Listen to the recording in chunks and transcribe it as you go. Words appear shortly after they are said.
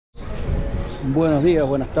Buenos días,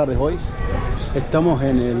 buenas tardes. Hoy estamos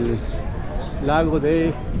en el lago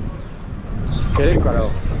de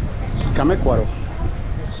Querécuaro, Camecuaro,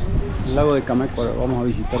 el lago de Camecuaro. Vamos a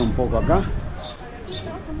visitar un poco acá.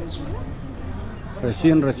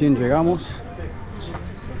 Recién llegamos.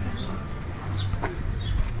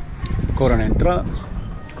 Cobran entrada,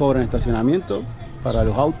 cobran estacionamiento para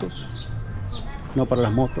los autos, no para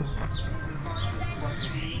las motos.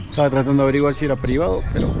 Estaba tratando de averiguar si era privado,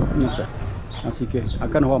 pero no sé. Así que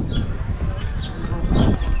acá nos vamos.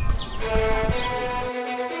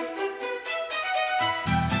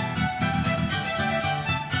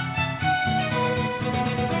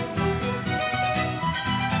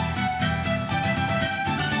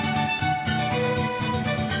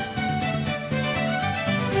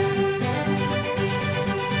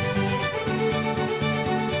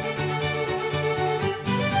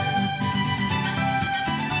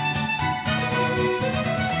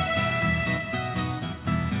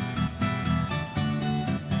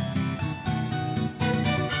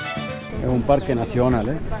 Es un parque nacional,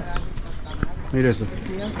 ¿eh? Mire eso.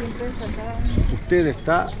 Usted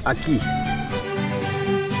está aquí.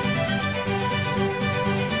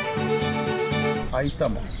 Ahí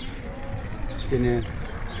estamos. Tiene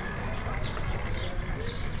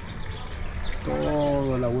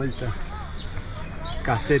toda la vuelta.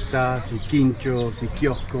 Casetas y quinchos y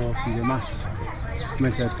kioscos y demás.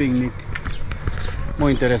 Mesa de picnic.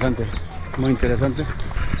 Muy interesante. Muy interesante.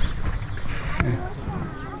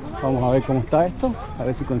 Vamos a ver cómo está esto, a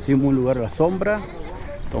ver si conseguimos un lugar a la sombra,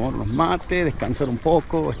 tomarnos mate, descansar un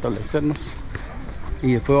poco, establecernos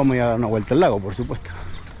y después vamos a ir a dar una vuelta al lago, por supuesto.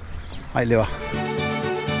 Ahí le va.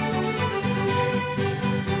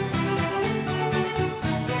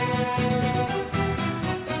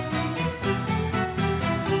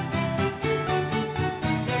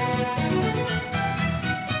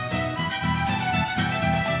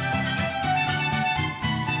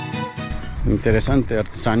 Interesante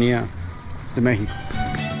artesanía de México.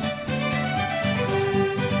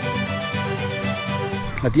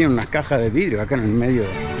 La tienen unas cajas de vidrio acá en el medio.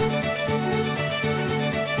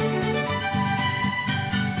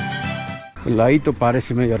 El ladito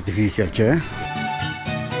parece medio artificial, che.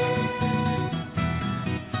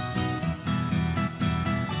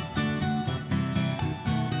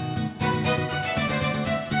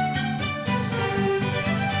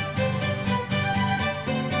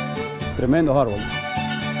 Tremendos árboles.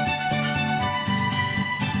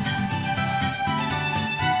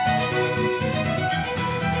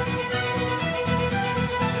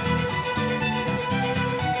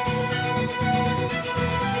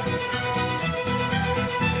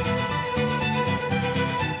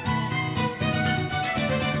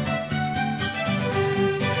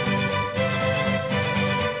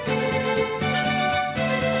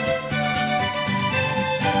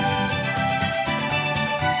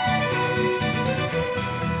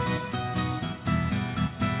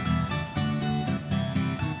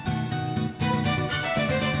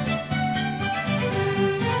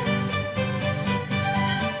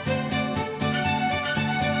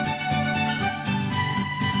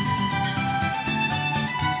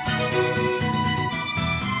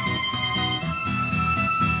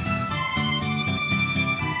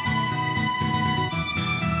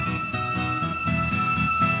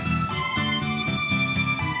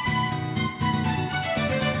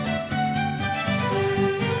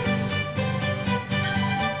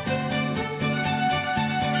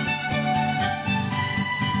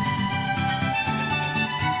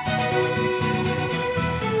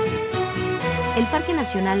 El Parque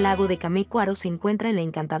Nacional Lago de Camecuaro se encuentra en la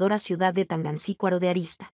encantadora ciudad de Tangancícuaro de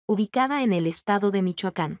Arista, ubicada en el estado de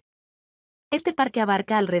Michoacán. Este parque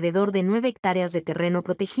abarca alrededor de 9 hectáreas de terreno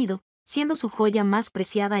protegido, siendo su joya más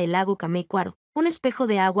preciada el lago Camecuaro, un espejo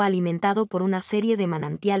de agua alimentado por una serie de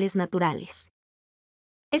manantiales naturales.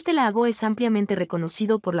 Este lago es ampliamente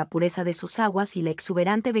reconocido por la pureza de sus aguas y la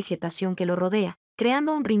exuberante vegetación que lo rodea,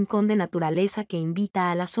 creando un rincón de naturaleza que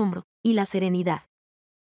invita al asombro y la serenidad.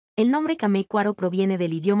 El nombre Camecuaro proviene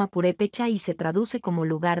del idioma purépecha y se traduce como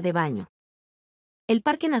lugar de baño. El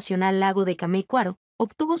Parque Nacional Lago de Camecuaro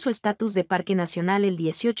obtuvo su estatus de Parque Nacional el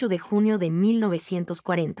 18 de junio de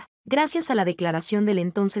 1940, gracias a la declaración del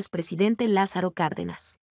entonces presidente Lázaro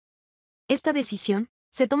Cárdenas. Esta decisión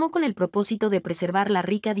se tomó con el propósito de preservar la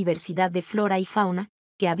rica diversidad de flora y fauna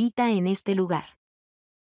que habita en este lugar.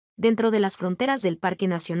 Dentro de las fronteras del Parque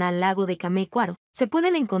Nacional Lago de Camecuaro, se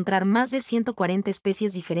pueden encontrar más de 140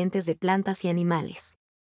 especies diferentes de plantas y animales.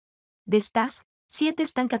 De estas, 7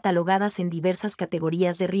 están catalogadas en diversas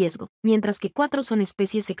categorías de riesgo, mientras que 4 son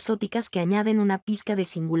especies exóticas que añaden una pizca de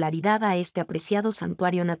singularidad a este apreciado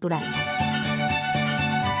santuario natural.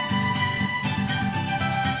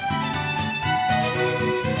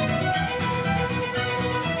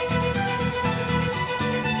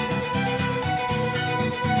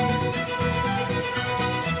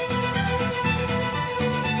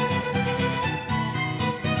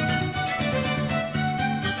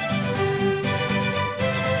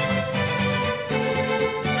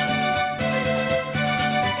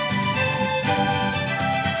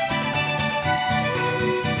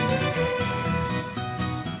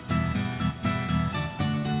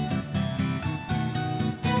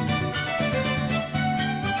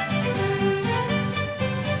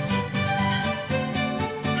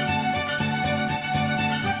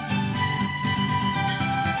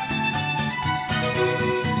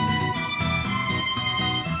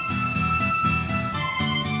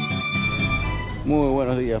 Muy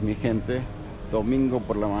buenos días, mi gente. Domingo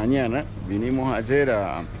por la mañana. Vinimos ayer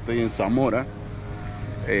estoy en Zamora.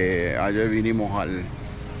 Ayer vinimos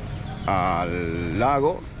al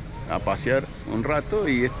lago a pasear un rato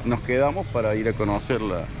y nos quedamos para ir a conocer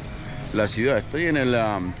la ciudad. Estoy en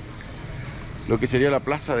lo que sería la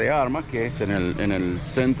plaza de armas, que es en el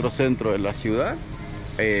centro de la ciudad,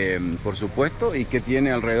 por supuesto. Y que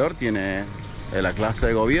tiene alrededor, tiene la casa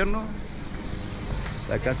de gobierno,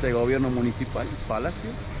 la casa de gobierno municipal, palacio.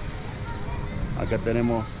 Acá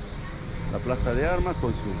tenemos la plaza de armas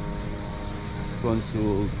con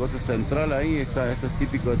su cosa central ahí. Eso es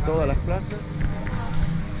típico de todas las plazas.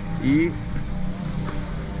 Y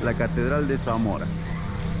la catedral de Zamora.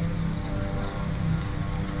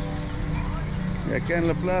 Y acá en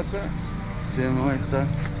la plaza tenemos esta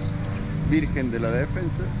Virgen de la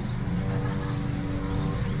Defensa.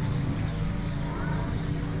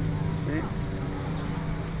 ¿Sí?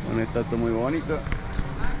 Una estatua muy bonita.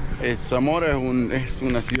 Zamora es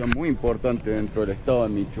una ciudad muy importante dentro del estado de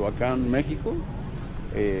Michoacán, México.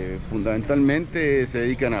 Fundamentalmente se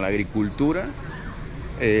dedican a la agricultura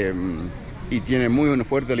y tiene muy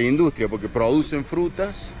fuerte la industria porque producen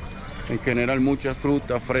frutas, en general muchas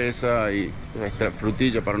frutas, fresa y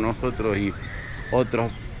frutilla para nosotros y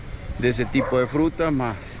otros de ese tipo de frutas,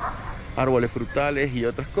 más árboles frutales y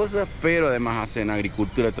otras cosas, pero además hacen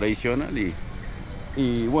agricultura tradicional y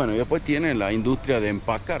bueno, y después tienen la industria de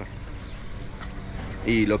empacar.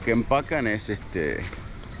 Y lo que empacan es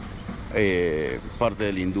parte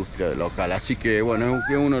de la industria local. Así que bueno,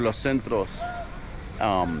 es uno de los centros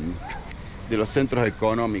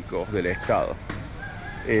económicos del estado.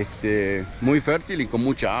 Muy fértil y con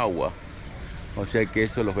mucha agua. O sea que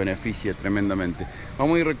eso los beneficia tremendamente.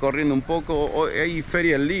 Vamos a ir recorriendo un poco. Hoy hay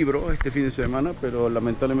feria del libro este fin de semana, pero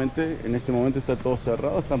lamentablemente en este momento está todo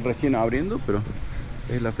cerrado. Están recién abriendo, pero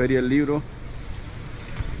es la feria del libro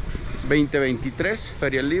 2023,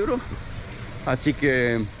 feria del libro. Así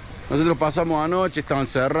que nosotros pasamos anoche, estaban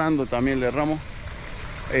cerrando también, le erramos.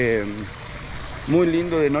 Muy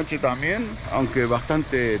lindo de noche también, aunque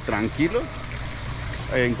bastante tranquilo.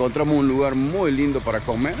 Encontramos un lugar muy lindo para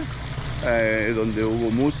comer, donde hubo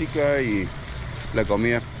música y la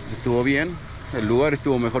comida estuvo bien. El lugar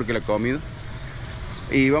estuvo mejor que la comida.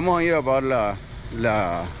 Y vamos a ir a ver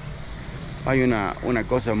hay una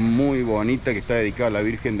cosa muy bonita que está dedicada a la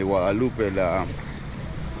Virgen de Guadalupe,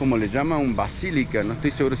 ¿cómo le llama? Un basílica, no estoy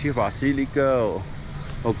seguro si es basílica o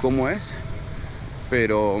cómo es,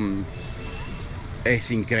 pero es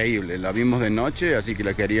increíble. La vimos de noche, así que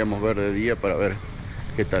la queríamos ver de día para ver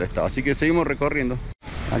qué tal estaba. Así que seguimos recorriendo.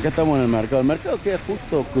 Acá estamos en el mercado. El mercado queda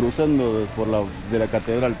justo cruzando de la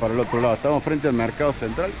catedral para el otro lado. Estamos frente al mercado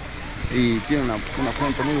central y tiene una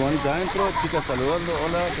fuente muy bonita adentro. Chicas saludando.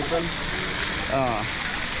 Hola, ¿qué tal?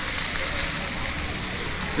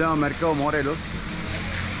 Se llama Mercado Morelos.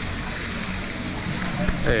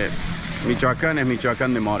 Michoacán es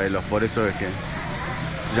Michoacán de Morelos, por eso es que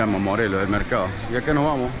se llama Morelos el mercado. Y acá nos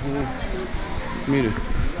vamos. Mire,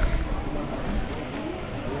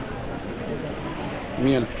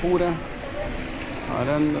 miel pura,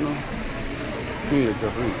 arándano. Mire qué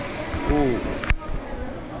rico.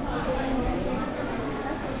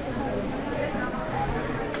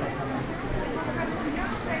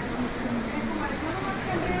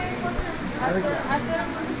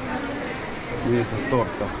 Mira esas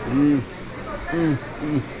tortas.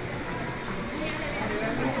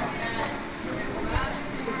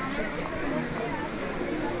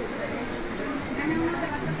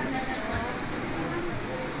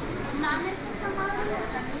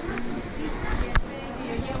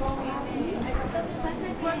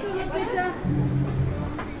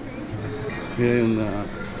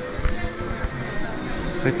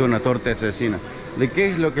 Esto es una torta de cecina. ¿De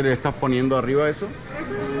qué es lo que le estás poniendo arriba a eso?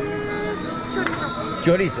 Eso es chorizo.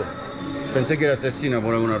 Chorizo. Pensé que era cecina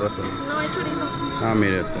por alguna razón. No, es chorizo. Ah,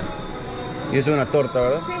 mire esto. Y eso es una torta,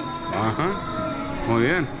 ¿verdad? Sí. Ajá. Muy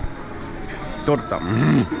bien. Torta.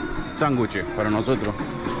 Sándwich para nosotros.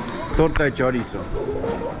 Torta de chorizo.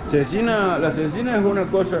 Cecina, la cecina es una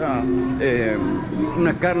cosa,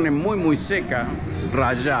 una carne muy seca,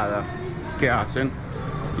 rallada, que hacen.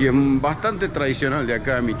 Y es bastante tradicional de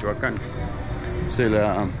acá de Michoacán. Se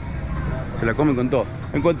la comen con todo.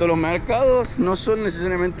 En cuanto a los mercados, no son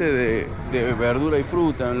necesariamente de verdura y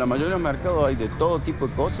fruta. En la mayoría de los mercados hay de todo tipo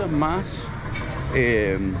de cosas, más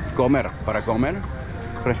para comer.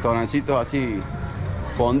 Restaurancitos así,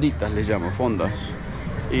 fonditas les llamo, fondas.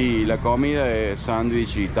 Y la comida es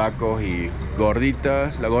sándwich y tacos y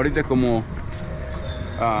gorditas. La gordita es como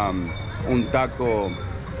un taco,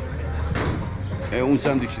 un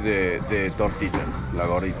sándwich de tortilla, la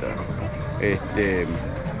gordita.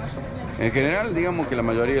 En general, digamos que la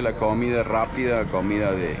mayoría de la comida rápida,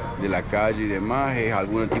 comida de la calle y demás, es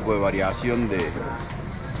algún tipo de variación de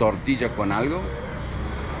tortilla con algo.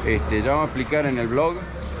 Ya vamos a explicar en el blog,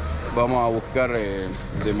 vamos a buscar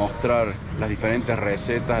demostrar las diferentes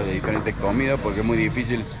recetas de diferentes comidas, porque es muy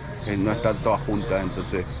difícil, no están todas juntas,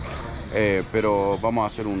 entonces, pero vamos a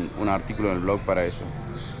hacer un artículo en el blog para eso.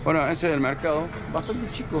 Bueno, ese es el mercado, bastante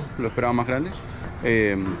chico, lo esperaba más grande.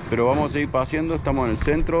 Pero vamos a seguir paseando, estamos en el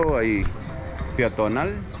centro, ahí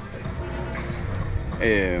peatonal.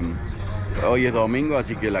 Hoy es domingo,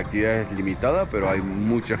 así que la actividad es limitada, pero hay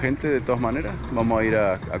mucha gente de todas maneras. Vamos a ir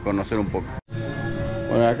a conocer un poco.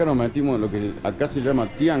 Bueno, acá nos metimos en lo que acá se llama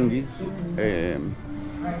tianguis,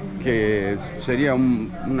 que sería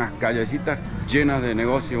unas callecitas llenas de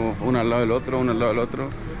negocios, una al lado del otro, una al lado del otro.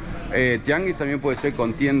 Tianguis también puede ser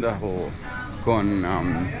con tiendas o con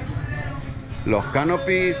los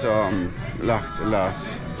canopies,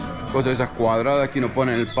 las cosas esas cuadradas que uno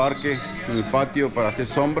pone en el parque, en el patio para hacer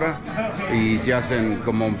sombra, y se hacen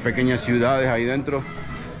como pequeñas ciudades ahí dentro,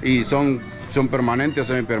 y son permanentes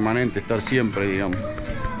o semipermanentes, estar siempre, digamos.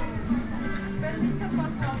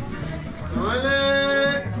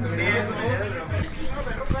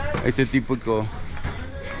 Este típico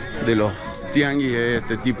de los tianguis es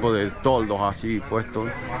este tipo de toldos así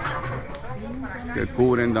puestos, que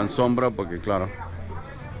cubren, dan sombra, porque claro,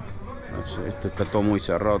 esto está todo muy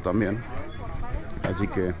cerrado también, así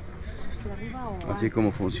que así es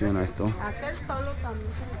como funciona esto.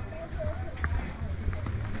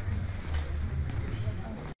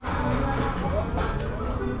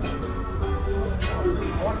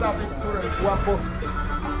 Hola, Víctor, el guapo.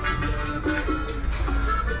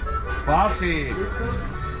 Fácil.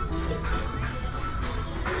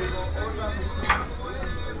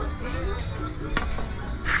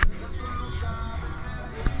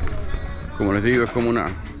 Como les digo, es como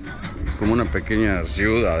una pequeña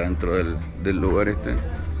ciudad dentro del lugar este.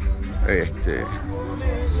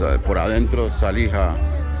 Por adentro salís a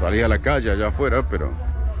la calle allá afuera, pero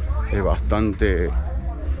es bastante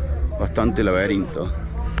laberinto.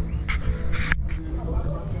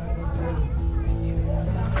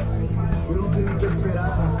 Uno tiene que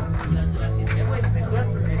esperar.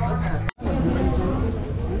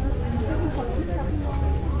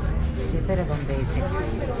 Sí, pero donde dice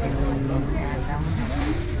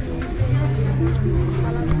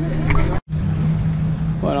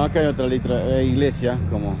Bueno, acá hay otra iglesia,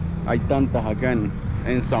 como hay tantas acá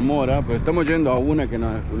en Zamora, pues estamos yendo a una que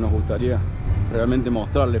nos gustaría realmente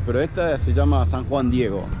mostrarles, pero esta se llama San Juan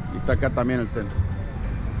Diego y está acá también en el centro.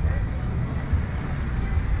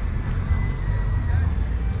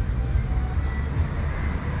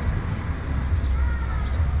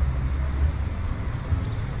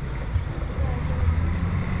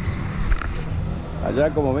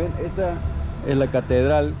 Allá, como ven, esa es la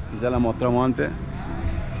catedral, ya la mostramos antes.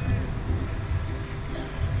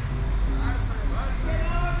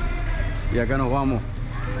 Y acá nos vamos.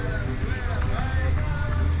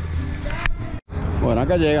 Bueno,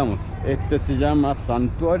 acá llegamos. Este se llama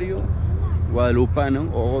Santuario Guadalupano,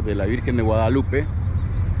 o de la Virgen de Guadalupe,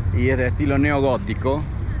 y es de estilo neogótico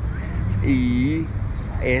y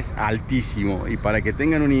es altísimo. Y para que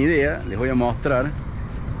tengan una idea, les voy a mostrar,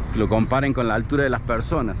 que lo comparen con la altura de las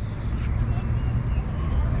personas.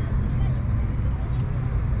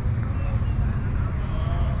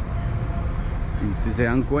 Y ustedes se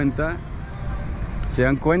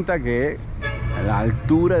dan cuenta que la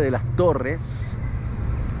altura de las torres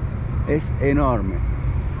es enorme.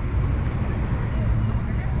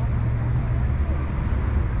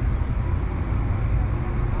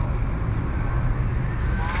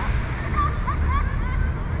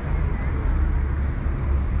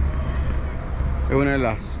 Es una de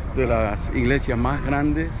las iglesias más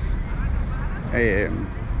grandes,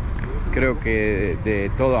 creo que de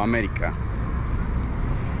toda América.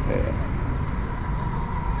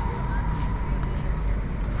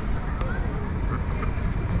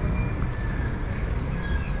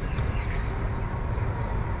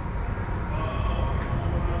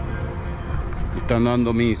 Están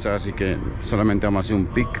dando misa, así que solamente vamos a hacer un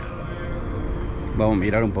pic. Vamos a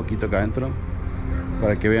mirar un poquito acá adentro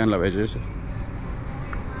para que vean la belleza.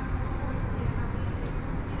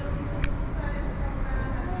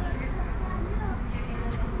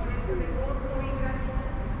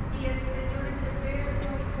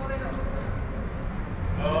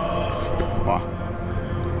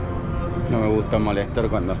 No me gusta molestar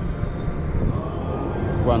cuando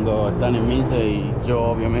están en misa, y yo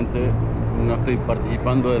obviamente no estoy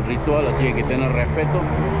participando del ritual, así que hay que tener respeto.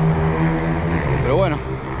 Pero bueno,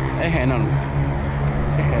 es enorme.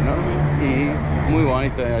 es enorme y muy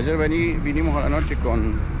bonito. Ayer vinimos a la noche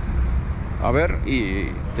a ver y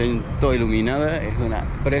todo iluminada, es una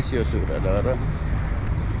preciosura, la verdad.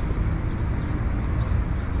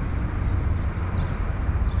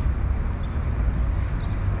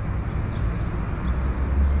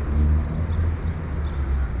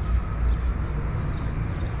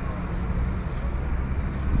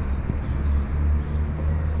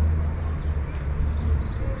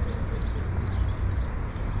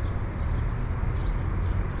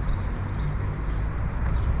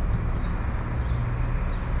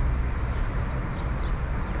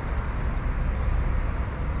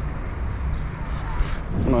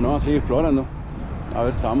 Bueno, vamos a seguir explorando. A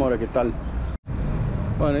ver Zamora, ¿qué tal?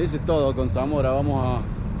 Bueno, hice todo con Zamora. Vamos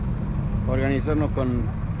a organizarnos con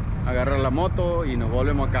agarrar la moto y nos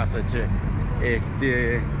volvemos a casa, che.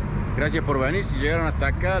 Gracias por venir. Si llegaron hasta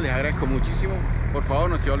acá, les agradezco muchísimo. Por favor,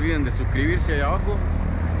 no se olviden de suscribirse ahí abajo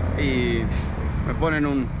y me ponen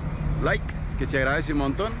un like, que se agradece un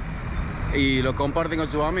montón, y lo comparten con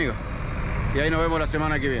sus amigos. Y ahí nos vemos la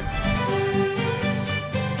semana que viene.